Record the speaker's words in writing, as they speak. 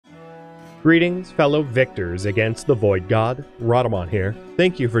Greetings, fellow victors against the Void God. Rhadamant here.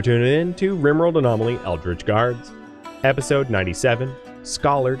 Thank you for tuning in to RimWorld Anomaly Eldritch Guards, episode 97,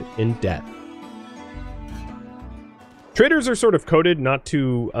 Scholared in Death. Traders are sort of coded not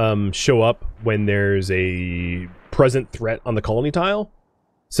to show up when there's a present threat on the colony tile.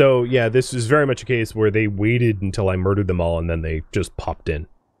 So yeah, this is very much a case where they waited until I murdered them all and then they just popped in.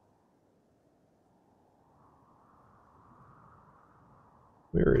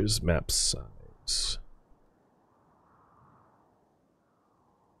 Where is map size?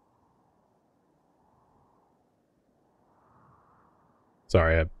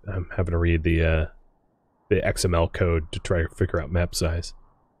 Sorry, I'm having to read the XML code to try to figure out map size,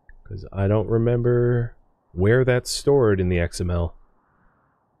 because I don't remember where that's stored in the XML.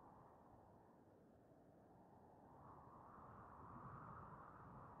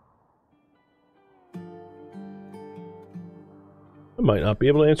 I might not be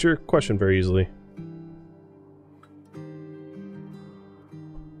able to answer your question very easily.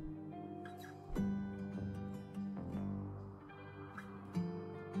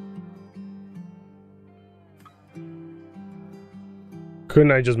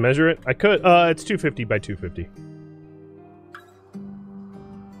 Couldn't I just measure it? I could. It's 250 by 250.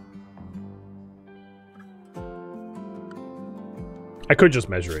 I could just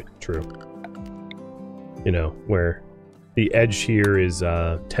measure it, true. You know, where the edge here is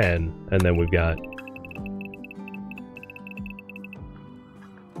 10, and then we've got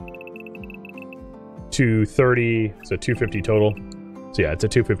 230, so 250 total. So yeah, it's a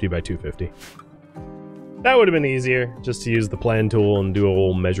 250 by 250. That would have been easier, just to use the plan tool and do a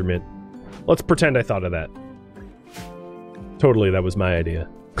whole measurement. Let's pretend I thought of that. Totally, that was my idea.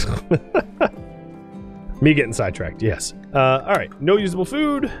 Me getting sidetracked, yes. Alright, no usable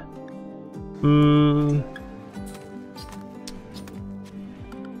food.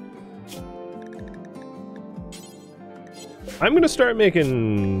 I'm gonna start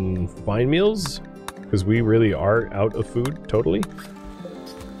making fine meals, because we really are out of food, totally.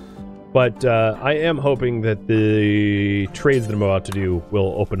 But I am hoping that the trades that I'm about to do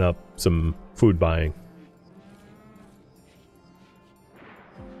will open up some food buying.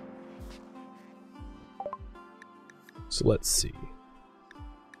 So let's see.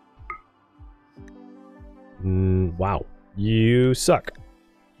 Wow, you suck.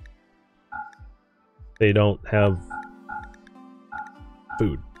 They don't have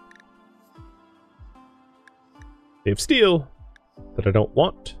food. They have steel that I don't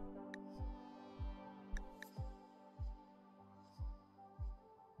want.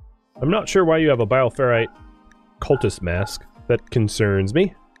 I'm not sure why you have a bioferrite cultist mask. That concerns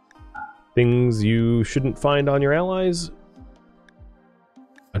me. Things you shouldn't find on your allies.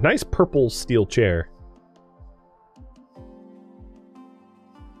 A nice purple steel chair.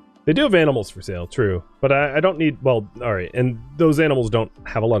 They do have animals for sale, true. But I don't need... Well, alright. And those animals don't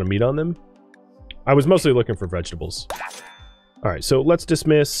have a lot of meat on them. I was mostly looking for vegetables. Alright, so let's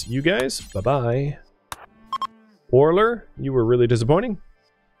dismiss you guys. Bye-bye. Orler, you were really disappointing.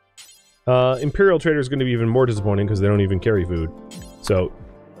 Imperial Trader is going to be even more disappointing because they don't even carry food. So,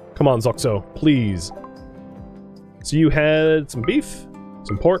 come on, Zoxo, please. So you had some beef,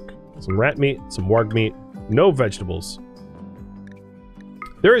 some pork, some rat meat, some warg meat, no vegetables.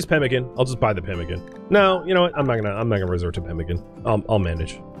 There is pemmican. I'll just buy the pemmican. No, you know what? I'm not gonna resort to pemmican. I'll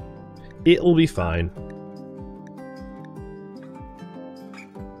manage. It'll be fine.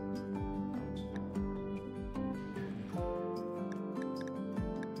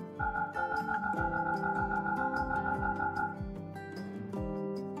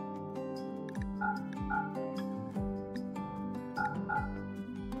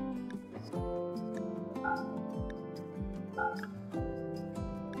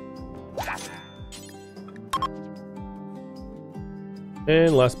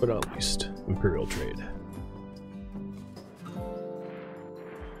 And last but not least, Imperial Trade.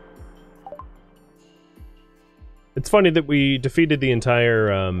 It's funny that we defeated the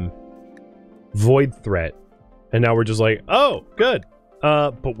entire void threat, and now we're just like, oh, good.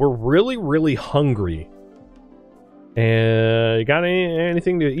 But we're really, really hungry. And you got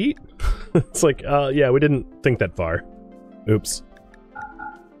anything to eat? It's like, yeah, we didn't think that far. Oops.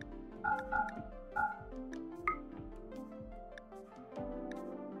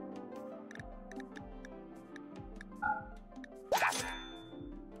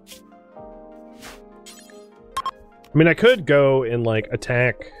 I mean, I could go and, like,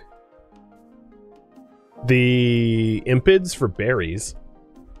 attack the impids for berries.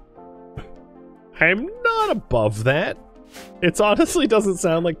 I'm not above that. It honestly doesn't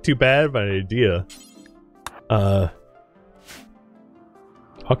sound like too bad of an idea. I'll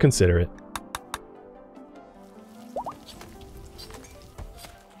consider it.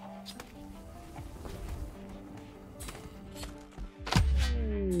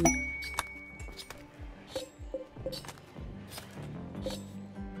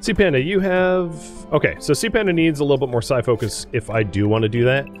 Sea Panda, you have... Okay, so Sea Panda needs a little bit more psi focus if I do want to do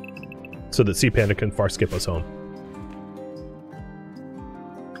that, so that Sea Panda can far skip us home.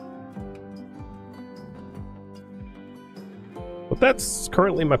 But that's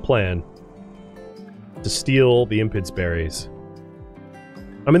currently my plan. To steal the Impid's berries.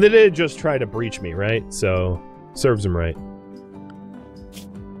 I mean, they did just try to breach me, right? So, serves them right.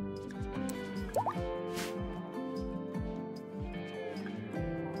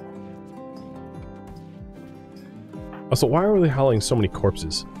 Also, why are they hauling so many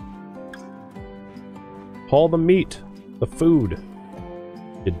corpses? Haul the meat, the food,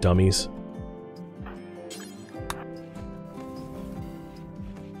 you dummies.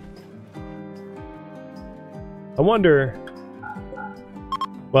 I wonder...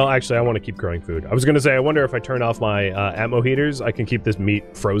 Well, actually, I want to keep growing food. I was going to say, I wonder if I turn off my atmo heaters, I can keep this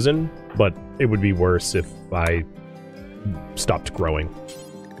meat frozen, but it would be worse if I stopped growing.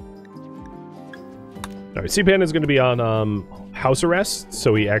 Alright, Sea Panda is going to be on house arrest,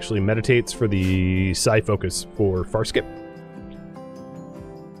 so he actually meditates for the psi focus for far skip.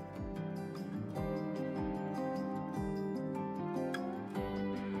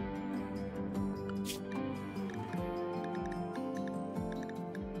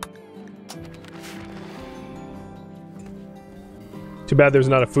 Too bad there's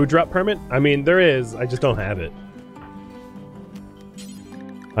not a food drop permit. I mean, there is, I just don't have it.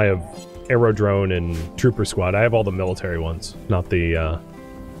 I have Aerodrone and Trooper Squad. I have all the military ones, not the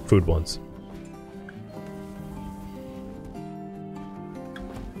food ones.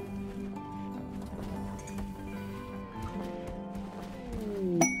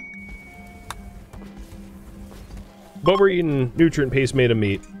 But we're eating nutrient paste made of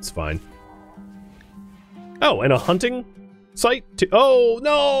meat. It's fine. Oh, and a hunting site? Oh,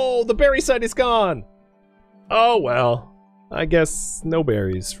 no! The berry site is gone! Oh, well. I guess no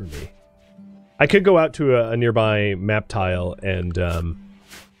berries for me. I could go out to a nearby map tile and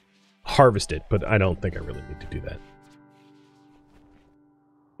harvest it, but I don't think I really need to do that.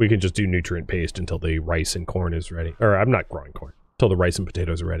 We can just do nutrient paste until the rice and corn is ready. Or, I'm not growing corn. Until the rice and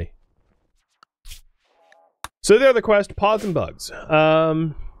potatoes are ready. So the other quest, pods and bugs.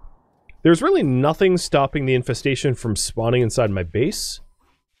 There's really nothing stopping the infestation from spawning inside my base.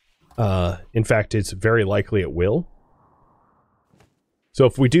 In fact, it's very likely it will. So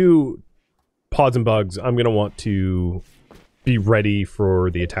if we do pods and bugs, I'm going to want to be ready for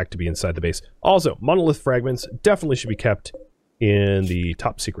the attack to be inside the base. Also, monolith fragments definitely should be kept in the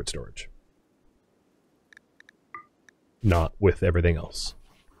top secret storage. Not with everything else.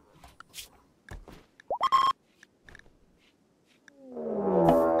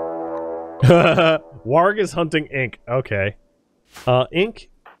 Warg is hunting Ink. Okay. Ink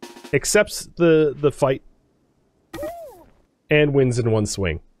accepts the fight and wins in one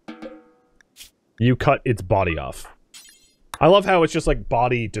swing. You cut its body off. I love how it's just like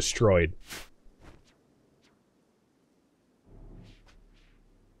body destroyed.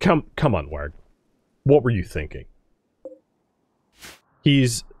 Come on, Warg. What were you thinking?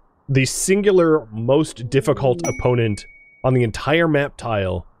 He's the singular most difficult opponent on the entire map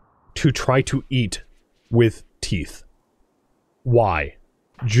tile to try to eat with teeth. Why?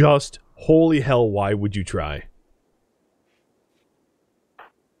 Just holy hell, why would you try?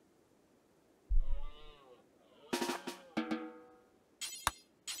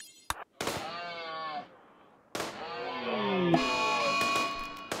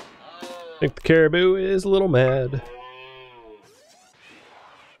 I think the caribou is a little mad.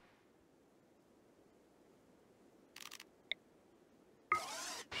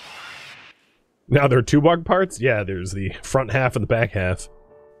 Now there are two bug parts? Yeah, there's the front half and the back half.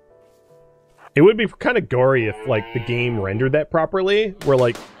 It would be kind of gory if, like, the game rendered that properly, where,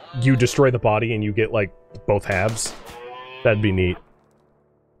 like, you destroy the body and you get, like, both halves. That'd be neat.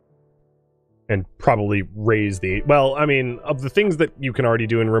 And probably raise the... Well, I mean, of the things that you can already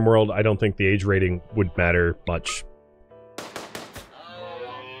do in RimWorld, I don't think the age rating would matter much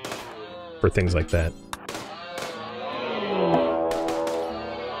for things like that.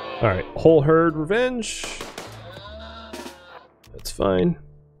 Alright, whole herd revenge. That's fine.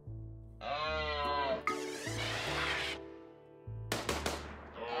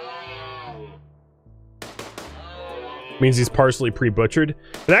 Means he's partially pre-butchered.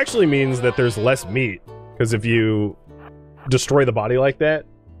 It actually means that there's less meat, because if you destroy the body like that,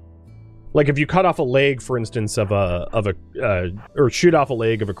 like if you cut off a leg, for instance, or shoot off a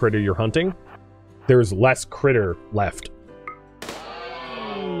leg of a critter you're hunting, there's less critter left.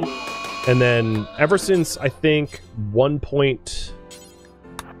 And then ever since I think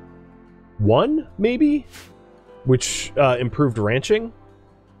 1.1 maybe, which improved ranching,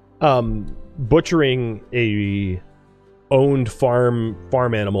 butchering a owned farm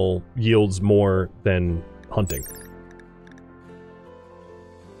animal yields more than hunting.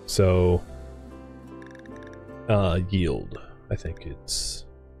 So, yield. I think it's...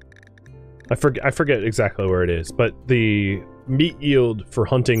 I forget exactly where it is, but the meat yield for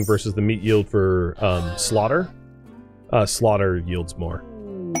hunting versus the meat yield for slaughter, slaughter yields more.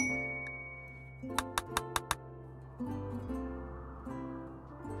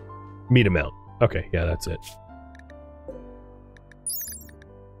 Meat amount. Okay, yeah, that's it.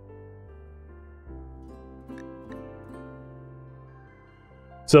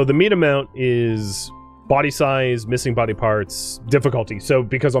 So the meat amount is body size, missing body parts, difficulty. So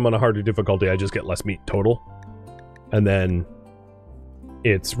because I'm on a harder difficulty, I just get less meat total. And then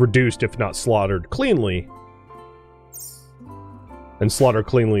it's reduced if not slaughtered cleanly. And slaughtered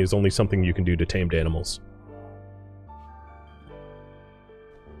cleanly is only something you can do to tamed animals.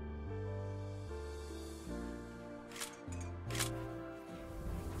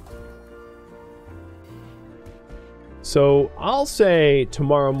 So I'll say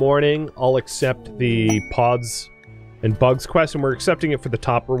tomorrow morning I'll accept the pods and bugs quest, and we're accepting it for the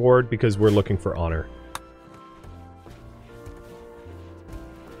top reward because we're looking for honor.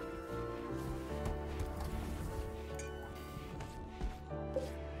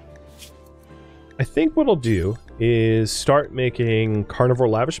 I think what I'll do is start making carnivore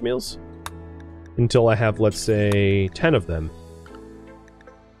lavish meals until I have, let's say, 10 of them.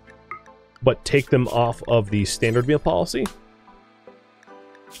 But take them off of the standard meal policy.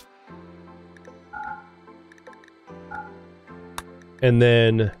 And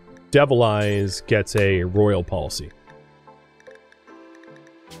then Devil Eyes gets a royal policy.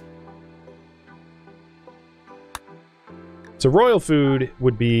 So royal food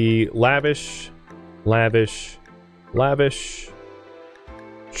would be lavish, lavish, lavish,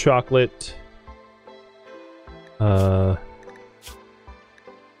 chocolate,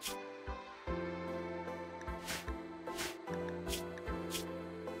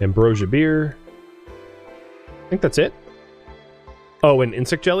 ambrosia beer. I think that's it. Oh, and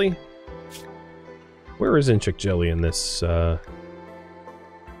insect jelly? Where is insect jelly in this,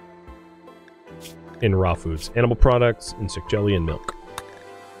 in raw foods? Animal products, insect jelly, and milk.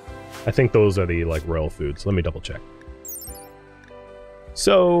 I think those are the, like, royal foods. Let me double check.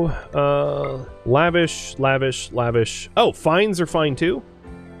 So, lavish, lavish, lavish. Oh, fines are fine too.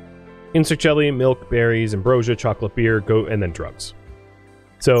 Insect jelly, milk, berries, ambrosia, chocolate beer, goat, and then drugs.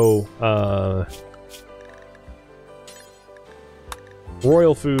 So,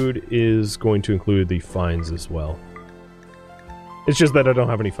 royal food is going to include the fines as well. It's just that I don't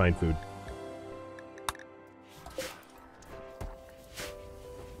have any fine food.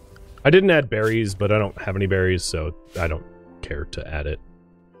 I didn't add berries, but I don't have any berries, so I don't care to add it.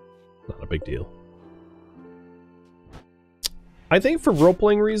 Not a big deal. I think for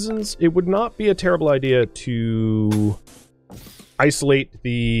role-playing reasons, it would not be a terrible idea to isolate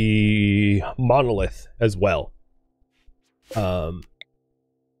the monolith as well.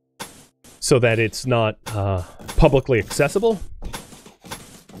 So that it's not publicly accessible.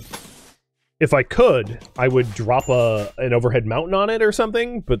 If I could, I would drop an overhead mountain on it or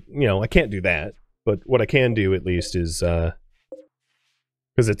something, but, you know, I can't do that. But what I can do, at least, is,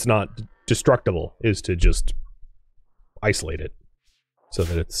 because it's not destructible, is to just isolate it so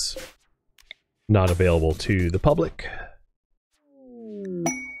that it's not available to the public.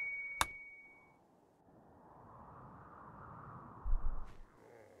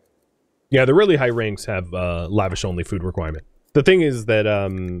 Yeah, the really high ranks have lavish-only food requirement. The thing is that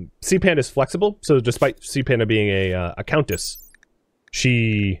C-Panda is flexible, so despite C-Panda being a countess,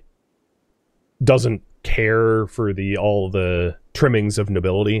 she doesn't care for all the trimmings of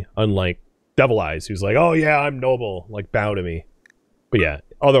nobility, unlike Devil Eyes, who's like, oh yeah, I'm noble, like, bow to me. But yeah,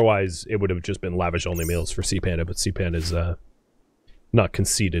 otherwise it would have just been lavish-only meals for C-Panda, but C-Panda is not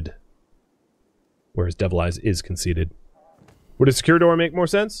conceited, whereas Devil Eyes is conceited. Would a secure door make more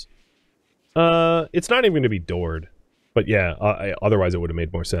sense? It's not even going to be doored. But yeah, otherwise it would have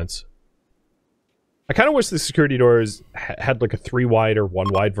made more sense. I kind of wish the security doors had like a 3-wide or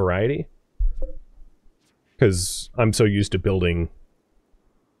 1-wide variety. Because I'm so used to building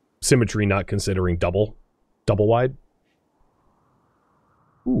symmetry not considering double wide.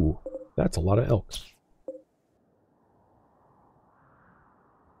 Ooh, that's a lot of elks.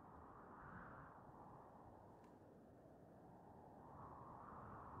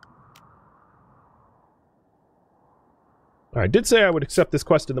 I did say I would accept this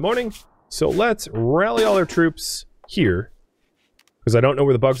quest in the morning, so let's rally all our troops here, because I don't know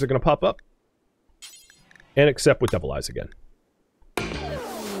where the bugs are going to pop up, and accept with Devil Eyes again.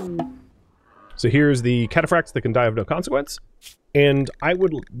 So here's the cataphracts that can die of no consequence. And I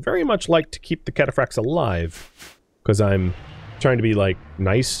would very much like to keep the cataphracts alive. Because I'm trying to be, like,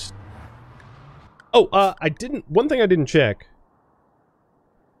 nice. Oh, one thing I didn't check.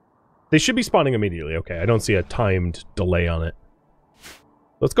 They should be spawning immediately. Okay, I don't see a timed delay on it.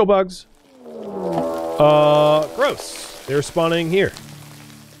 Let's go, bugs. Gross. They're spawning here.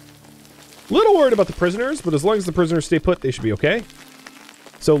 Little worried about the prisoners, but as long as the prisoners stay put, they should be okay.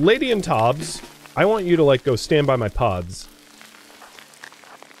 So, Lady and Tobbs, I want you to, like, go stand by my pods.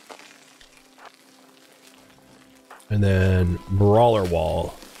 And then Brawler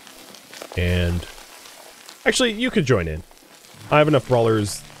Wall. And... actually, you could join in. I have enough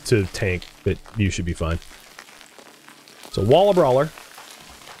Brawlers to tank that you should be fine. So, Wall a Brawler.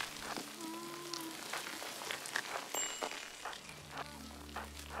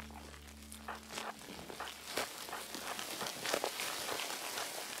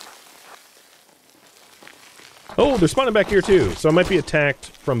 Oh, they're spawning back here too, so I might be attacked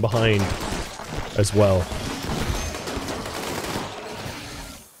from behind as well.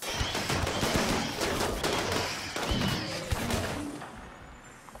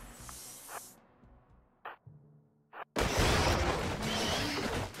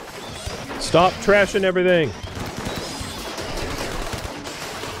 Stop trashing everything.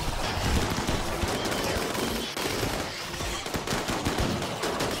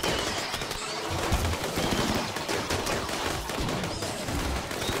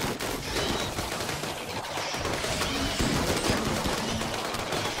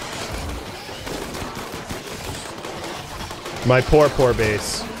 My poor, poor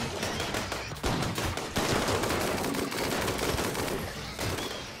base.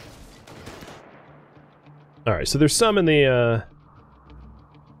 Alright, so there's some in the,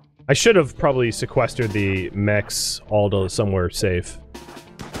 I should have probably sequestered the mechs all to somewhere safe.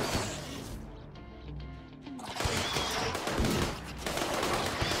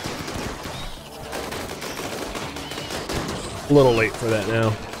 A little late for that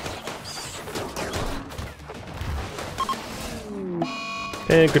now.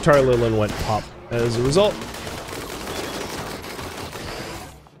 And Qatar Lilin went pop as a result.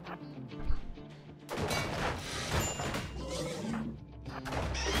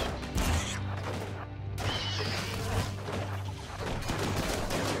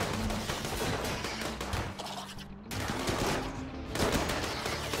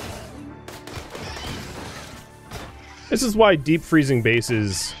 This is why deep freezing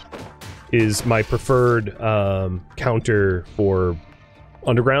bases is my preferred counter for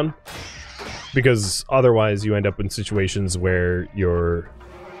underground, because otherwise you end up in situations where your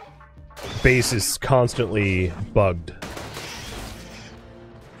base is constantly bugged.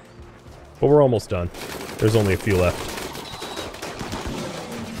 But we're almost done. There's only a few left.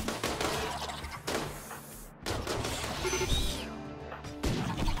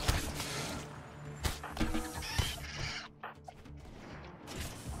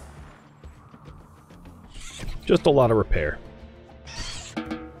 Just a lot of repair.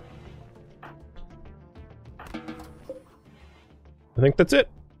 I think that's it.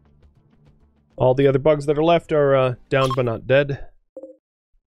 All the other bugs that are left are down but not dead.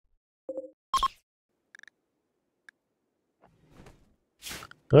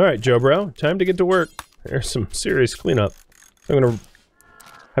 Alright, Joe Bro, time to get to work. There's some serious cleanup. I'm gonna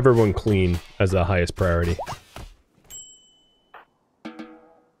have everyone clean as the highest priority. And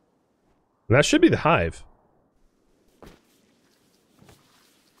that should be the hive.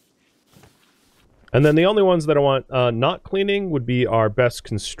 And then the only ones that I want not cleaning would be our best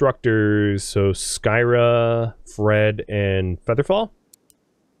constructors, so Skyra, Fred, and Featherfall.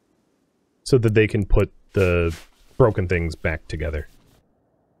 So that they can put the broken things back together.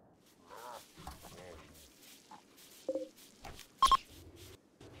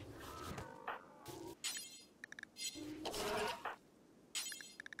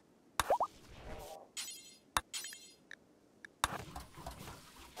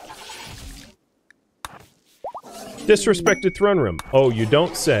 Disrespected throne room. Oh, you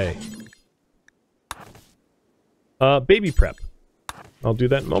don't say. Baby prep. I'll do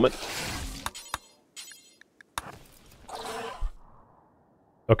that in a moment.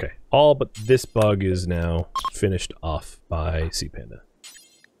 Okay, all but this bug is now finished off by Sea Panda.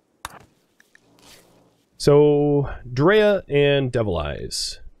 So, Drea and Devil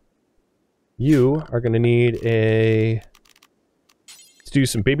Eyes. You are going to need a... Let's do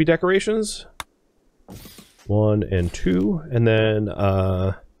some baby decorations. 1 and 2, and then,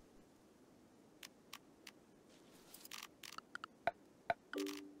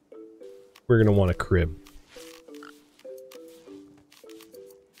 we're gonna want a crib.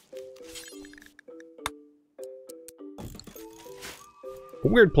 A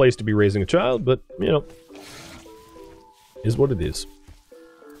weird place to be raising a child, but, you know, is what it is.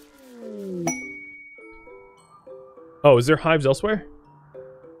 Oh, is there hives elsewhere?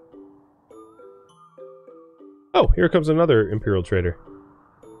 Oh, here comes another Imperial trader.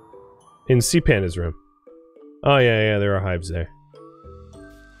 In Panda's room. Oh, yeah, there are hives there.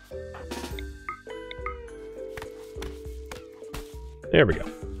 There we go.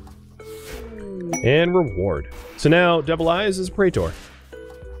 And reward. So now, Double Eyes is a Praetor.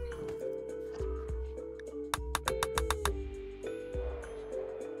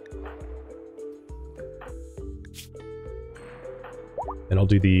 And I'll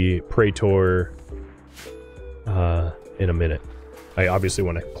do the Praetor in a minute. I obviously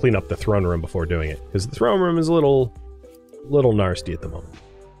want to clean up the throne room before doing it, because the throne room is a little nasty at the moment.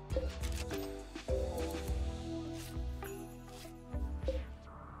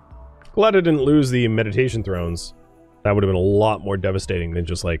 Glad I didn't lose the meditation thrones. That would have been a lot more devastating than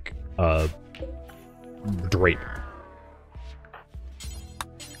just like drape.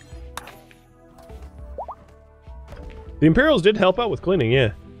 The Imperials did help out with cleaning,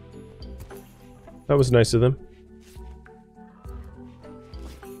 yeah. That was nice of them.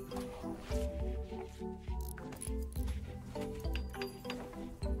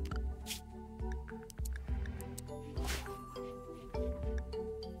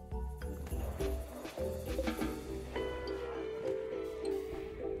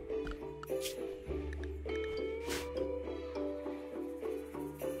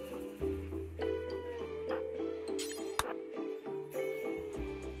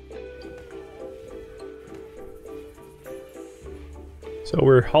 So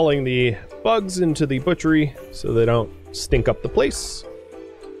we're hauling the bugs into the butchery so they don't stink up the place.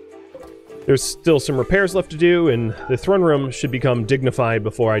 There's still some repairs left to do, and the throne room should become dignified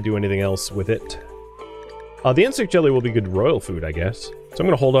before I do anything else with it. The insect jelly will be good royal food, I guess. So I'm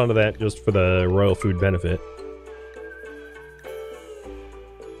going to hold on to that just for the royal food benefit.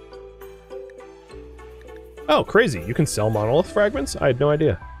 Oh, crazy. You can sell monolith fragments? I had no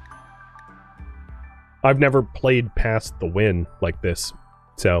idea. I've never played past the win like this,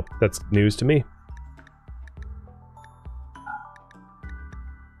 so that's news to me.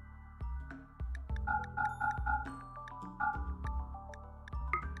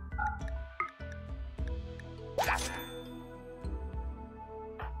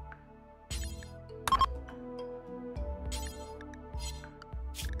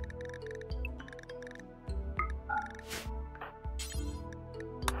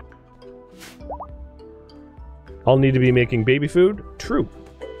 I'll need to be making baby food? True.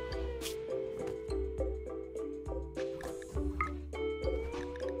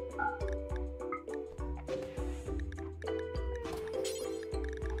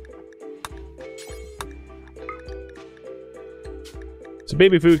 So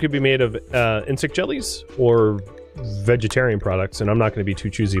baby food could be made of insect jellies or vegetarian products, and I'm not going to be too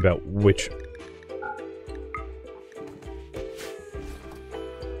choosy about which.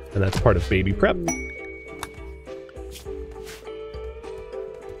 And that's part of baby prep.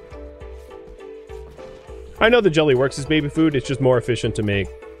 I know the jelly works as baby food, it's just more efficient to make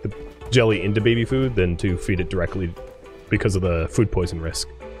the jelly into baby food than to feed it directly because of the food poison risk.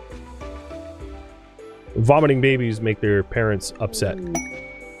 Vomiting babies make their parents upset.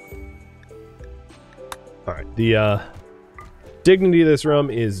 Alright, the dignity of this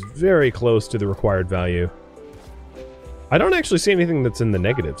room is very close to the required value. I don't actually see anything that's in the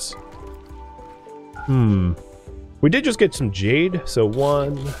negatives. We did just get some jade, so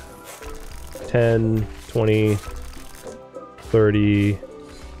 1, 10, 20, 30,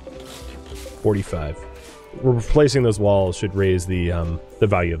 45. Replacing those walls should raise the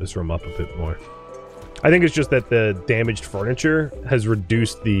value of this room up a bit more. I think it's just that the damaged furniture has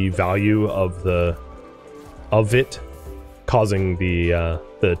reduced the value of it, causing the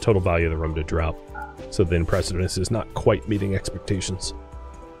total value of the room to drop. So the impressiveness is not quite meeting expectations.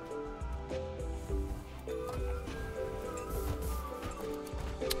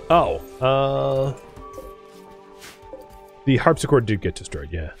 Oh, the harpsichord did get destroyed,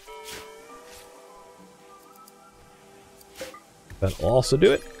 yeah. That'll also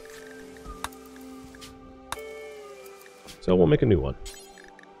do it. So we'll make a new one.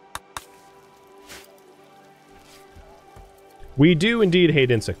 We do indeed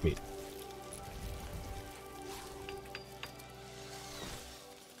hate insect meat.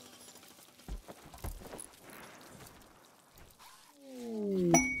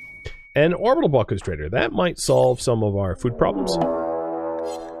 An orbital buckets trader. That might solve some of our food problems.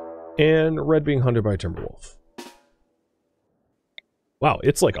 And red being hunted by a Timberwolf. Wow,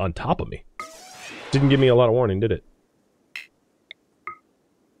 it's like on top of me. Didn't give me a lot of warning, did it?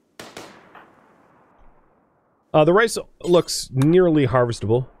 The rice looks nearly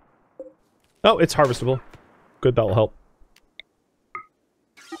harvestable. Oh, it's harvestable. Good, that'll help.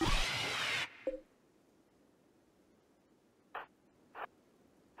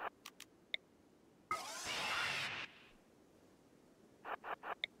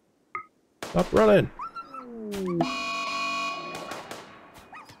 Stop running.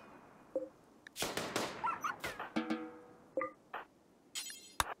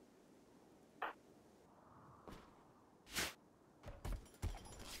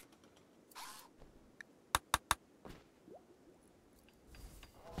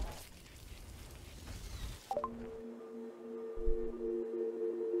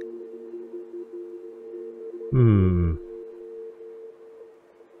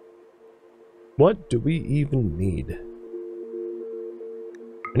 What do we even need? I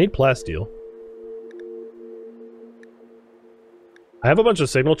need plasteel. I have a bunch of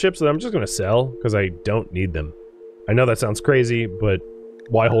signal chips that I'm just going to sell because I don't need them. I know that sounds crazy, but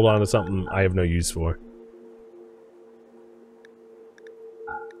why hold on to something I have no use for?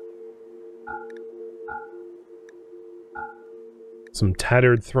 Some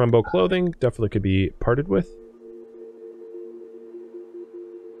tattered thrombo clothing definitely could be parted with.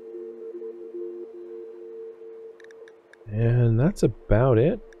 And that's about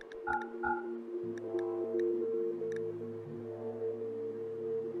it.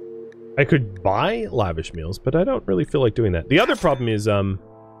 I could buy lavish meals, but I don't really feel like doing that. The other problem is, I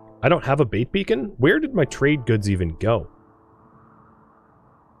don't have a bait beacon. Where did my trade goods even go?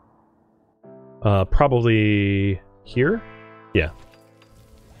 Probably here? Yeah.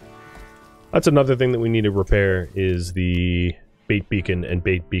 That's another thing that we need to repair is the bait beacon and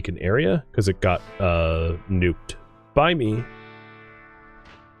bait beacon area, because it got, nuked by me.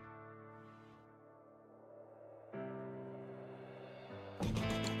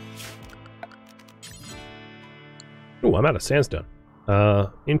 Oh, I'm out of sandstone.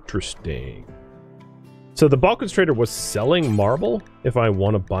 Interesting. So the Balkans trader was selling marble. If I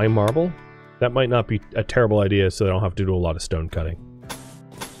want to buy marble, that might not be a terrible idea, so I don't have to do a lot of stone cutting.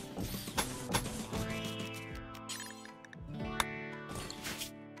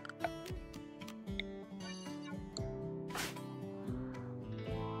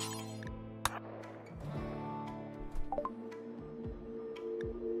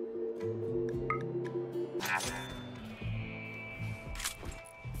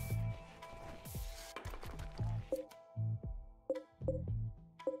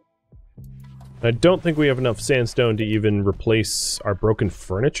 I don't think we have enough sandstone to even replace our broken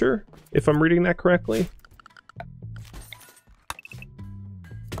furniture, if I'm reading that correctly.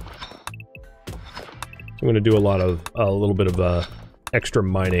 I'm going to do a little bit of extra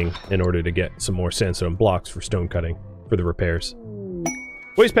mining in order to get some more sandstone blocks for stone cutting for the repairs.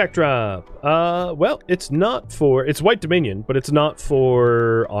 Waste pack drop. Well, it's not for, it's White Dominion, but it's not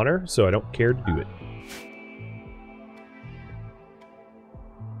for honor, so I don't care to do it.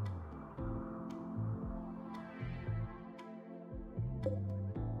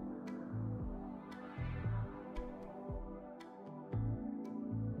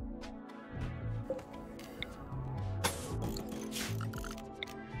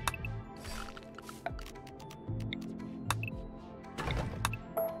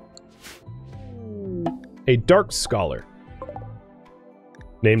 A dark scholar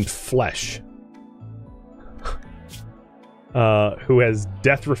named Flesh, who has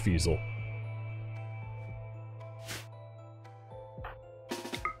death refusal.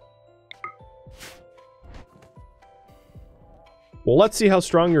 Well, let's see how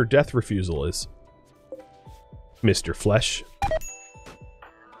strong your death refusal is, Mr. Flesh.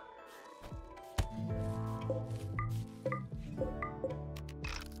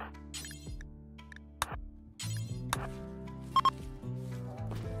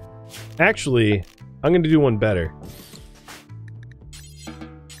 Actually, I'm going to do one better.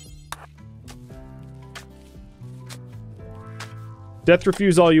 Death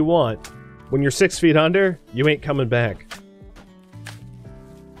refuse all you want. When you're 6 feet under, you ain't coming back.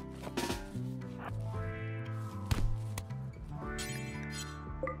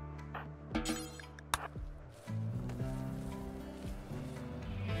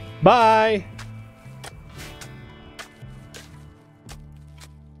 Bye!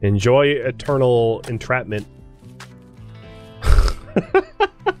 Enjoy eternal entrapment.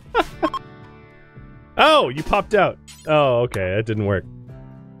 Oh, you popped out. Oh, okay, that didn't work.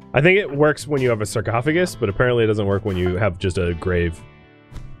 I think it works when you have a sarcophagus, but apparently it doesn't work when you have just a grave.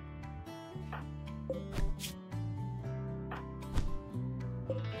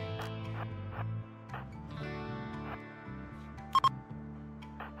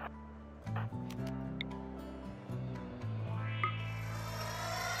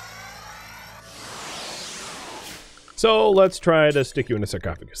 So let's try to stick you in a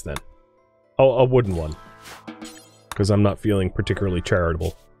sarcophagus then. Oh, a wooden one. Because I'm not feeling particularly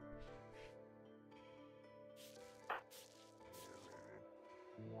charitable.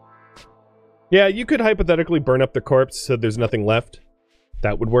 Yeah, you could hypothetically burn up the corpse so there's nothing left.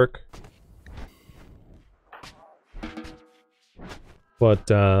 That would work. But,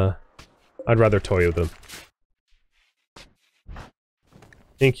 I'd rather toy with them.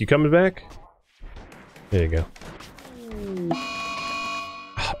 Ink, you coming back? There you go.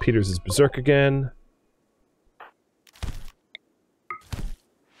 Oh, Peters is berserk again.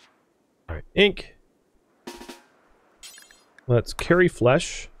 Alright, Ink. Let's carry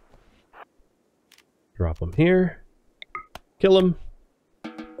flesh. Drop him here. Kill him.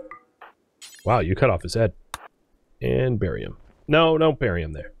 Wow, you cut off his head. And bury him. No, don't bury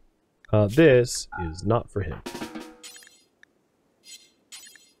him there. This is not for him.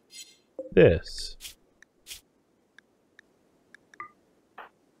 This.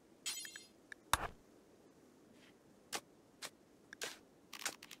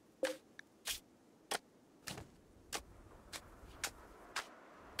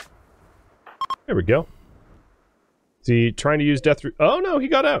 There we go. Is he trying to use death? Oh no, he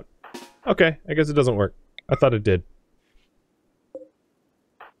got out. Okay, I guess it doesn't work. I thought it did.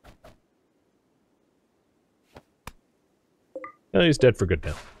 No, he's dead for good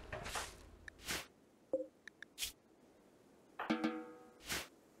now.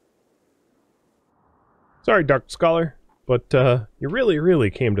 Sorry, Dark Scholar, but you really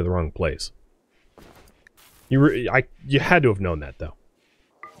came to the wrong place. You had to have known that, though.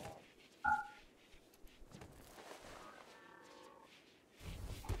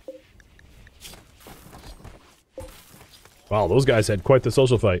 Wow, those guys had quite the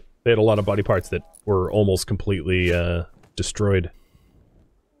social fight. They had a lot of body parts that were almost completely destroyed.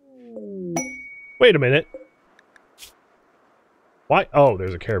 Wait a minute. Why? Oh,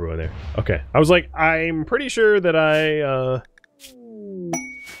 there's a caribou in there. Okay. I was like, I'm pretty sure that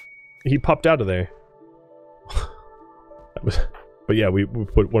he popped out of there. But yeah, we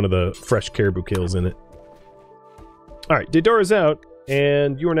put one of the fresh caribou kills in it. Alright, Dedora's out,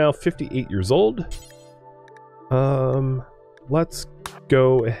 and you are now 58 years old. Let's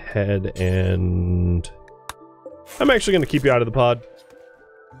go ahead and... I'm actually going to keep you out of the pod.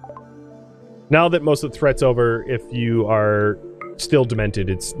 Now that most of the threat's over, if you are still demented,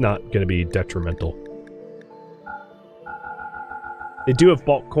 it's not going to be detrimental. They do have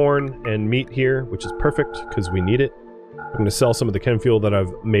bulk corn and meat here, which is perfect, because we need it. I'm going to sell some of the chem fuel that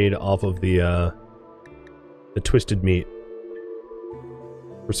I've made off of the twisted meat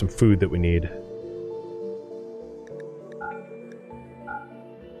for some food that we need.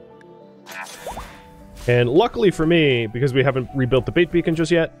 And luckily for me, because we haven't rebuilt the bait beacon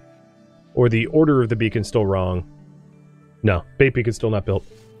just yet, or the order of the beacon's still wrong. No, bait beacon's still not built.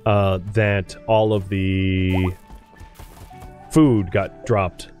 That all of the food got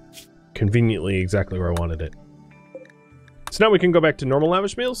dropped conveniently exactly where I wanted it. So now we can go back to normal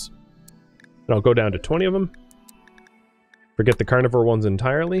lavish meals. And I'll go down to 20 of them. Forget the carnivore ones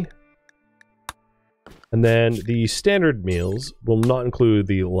entirely. And then the standard meals will not include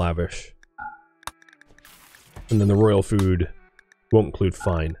the lavish. And then the royal food won't include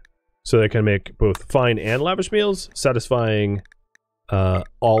fine. So they can make both fine and lavish meals, satisfying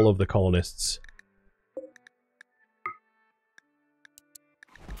all of the colonists.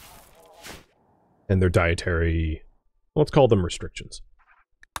 And their dietary, let's call them restrictions.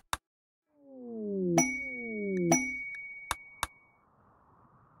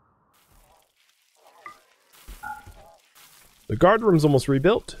 The guard room's almost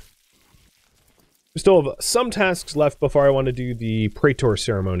rebuilt. We still have some tasks left before I want to do the Praetor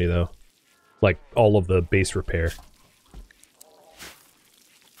ceremony, though. Like, all of the base repair.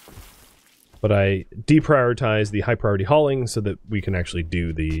 But I deprioritize the high priority hauling so that we can actually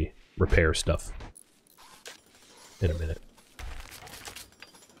do the repair stuff in a minute.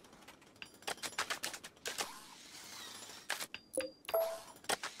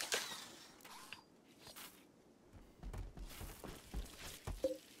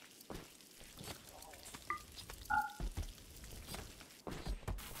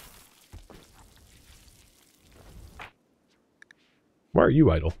 Why are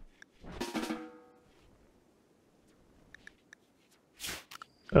you idle?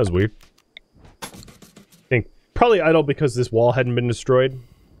 That was weird. I think probably idle because this wall hadn't been destroyed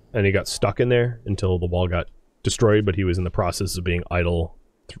and he got stuck in there until the wall got destroyed, but he was in the process of being idle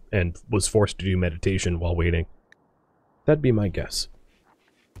and was forced to do meditation while waiting. That'd be my guess.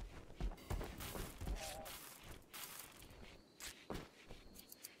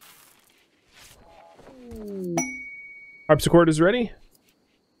 Harpsichord is ready.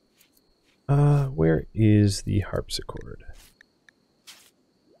 Where is the harpsichord?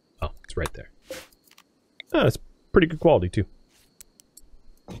 Oh, it's right there. Oh, it's pretty good quality too.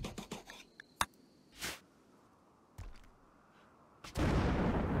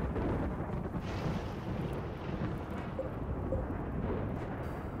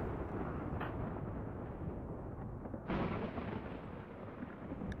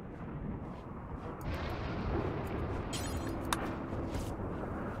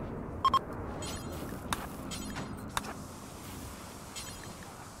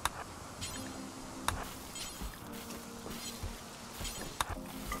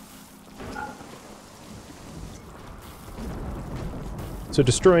 So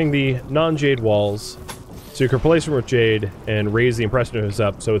destroying the non-jade walls, so you can replace them with jade and raise the impressiveness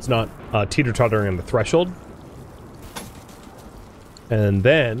up so it's not teeter-tottering on the threshold. And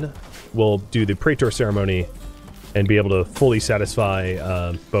then we'll do the Praetor ceremony and be able to fully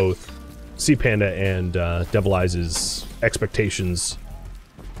satisfy both Sea Panda and Devil Eyes' expectations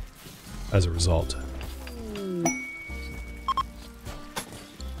as a result.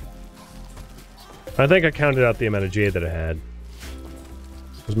 I think I counted out the amount of jade that I had.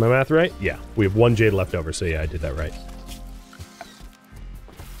 Was my math right? Yeah, we have 1 jade left over, so yeah, I did that right.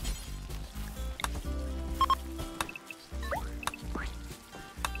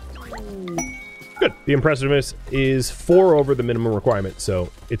 Good. The impressiveness is 4 over the minimum requirement, so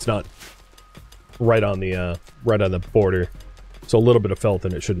it's not right on the border. So a little bit of felt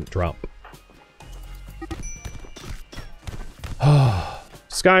and it shouldn't drop.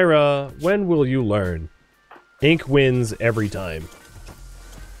 Skyra, when will you learn? Ink wins every time.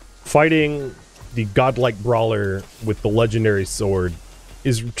 Fighting the godlike brawler with the legendary sword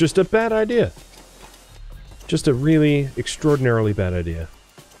is just a bad idea. Just a really extraordinarily bad idea.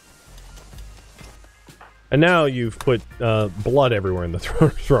 And now you've put blood everywhere in the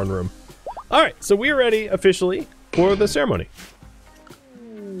throne room. Alright, so we're ready officially for the ceremony.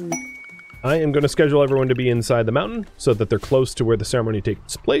 I am going to schedule everyone to be inside the mountain so that they're close to where the ceremony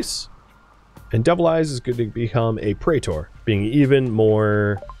takes place. And Devil Eyes is going to become a Praetor, being even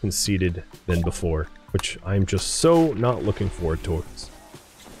more conceited than before, which I'm just so not looking forward towards.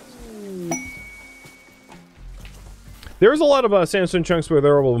 There was a lot of sandstone chunks where the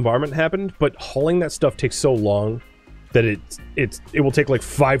horrible bombardment happened, but hauling that stuff takes so long that it will take like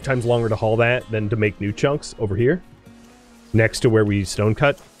 5 times longer to haul that than to make new chunks over here, next to where we stone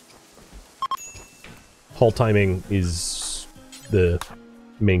cut. Haul timing is the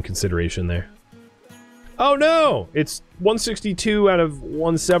main consideration there. Oh no! It's 162 out of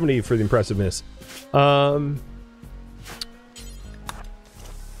 170 for the impressiveness. Oh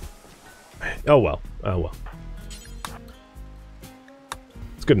well. Oh well.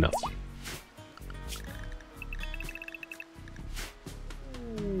 It's good enough.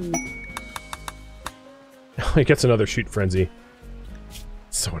 He gets another shoot frenzy.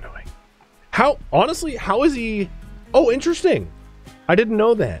 So annoying. Honestly, how is he... Oh, interesting. I didn't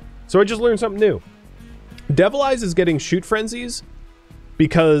know that. So I just learned something new. Devil Eyes is getting shoot frenzies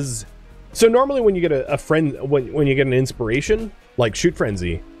because... So normally when you get when you get an inspiration, like shoot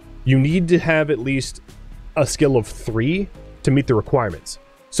frenzy, you need to have at least a skill of 3 to meet the requirements.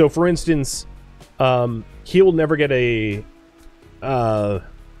 So for instance, he'll never get a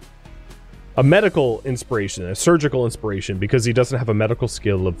medical inspiration, a surgical inspiration, because he doesn't have a medical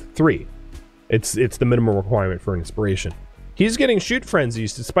skill of 3. It's the minimum requirement for an inspiration. He's getting shoot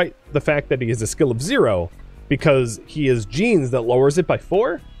frenzies despite the fact that he has a skill of 0 because he has genes that lowers it by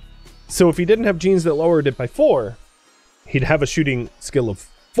 4. So if he didn't have genes that lowered it by 4, he'd have a shooting skill of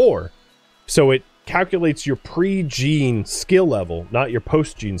 4. So it calculates your pre-gene skill level, not your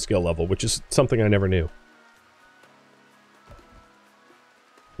post-gene skill level, which is something I never knew.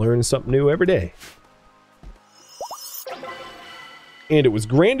 Learn something new every day. And it was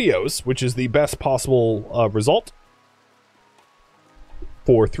grandiose, which is the best possible result,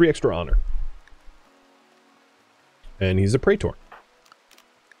 for 3 extra honor. And he's a Praetor.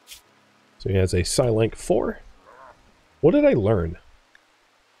 So he has a Psi-Lank 4. What did I learn?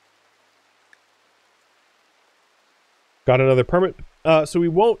 Got another permit. So we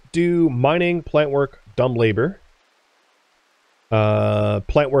won't do mining, plant work, dumb labor.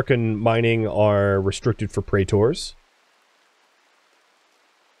 Plant work and mining are restricted for Praetors.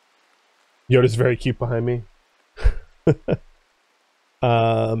 Yoda's very cute behind me.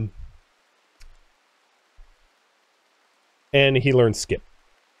 And he learns skip.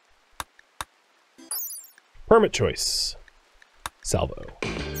 Permit choice. Salvo.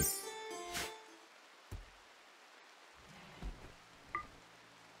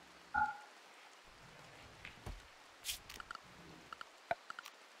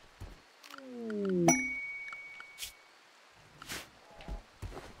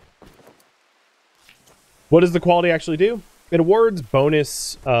 What does the quality actually do? It awards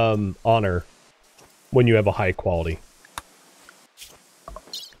bonus honor when you have a high quality.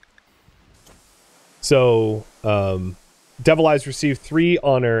 So, Devil Eyes receive 3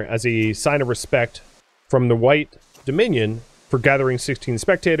 honor as a sign of respect from the White Dominion for gathering 16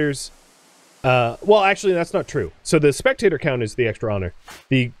 spectators. Well, actually, that's not true. So the spectator count is the extra honor.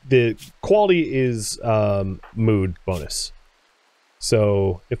 The quality is mood bonus.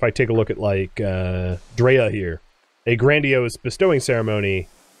 So if I take a look at like Drea here, a grandiose bestowing ceremony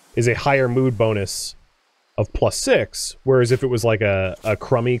is a higher mood bonus of +6, whereas if it was like a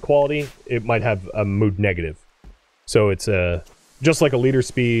crummy quality, it might have a mood negative. So it's just like a leader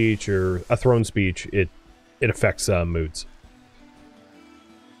speech or a throne speech, it affects moods.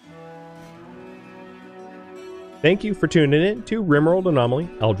 Thank you for tuning in to RimWorld Anomaly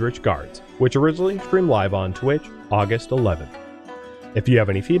Eldritch Guards, which originally streamed live on Twitch August 11th. If you have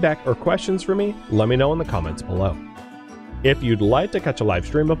any feedback or questions for me, let me know in the comments below. If you'd like to catch a live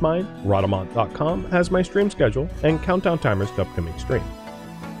stream of mine, Rhadamant.com has my stream schedule and countdown timers to upcoming streams.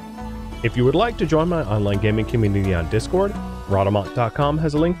 If you would like to join my online gaming community on Discord, Rhadamant.com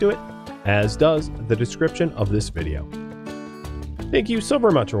has a link to it, as does the description of this video. Thank you so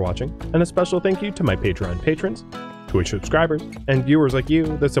very much for watching, and a special thank you to my Patreon patrons, Twitch subscribers, and viewers like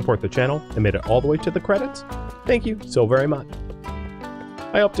you that support the channel and made it all the way to the credits. Thank you so very much.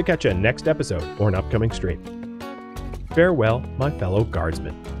 I hope to catch you next episode or an upcoming stream. Farewell, my fellow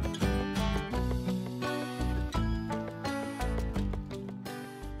guardsmen.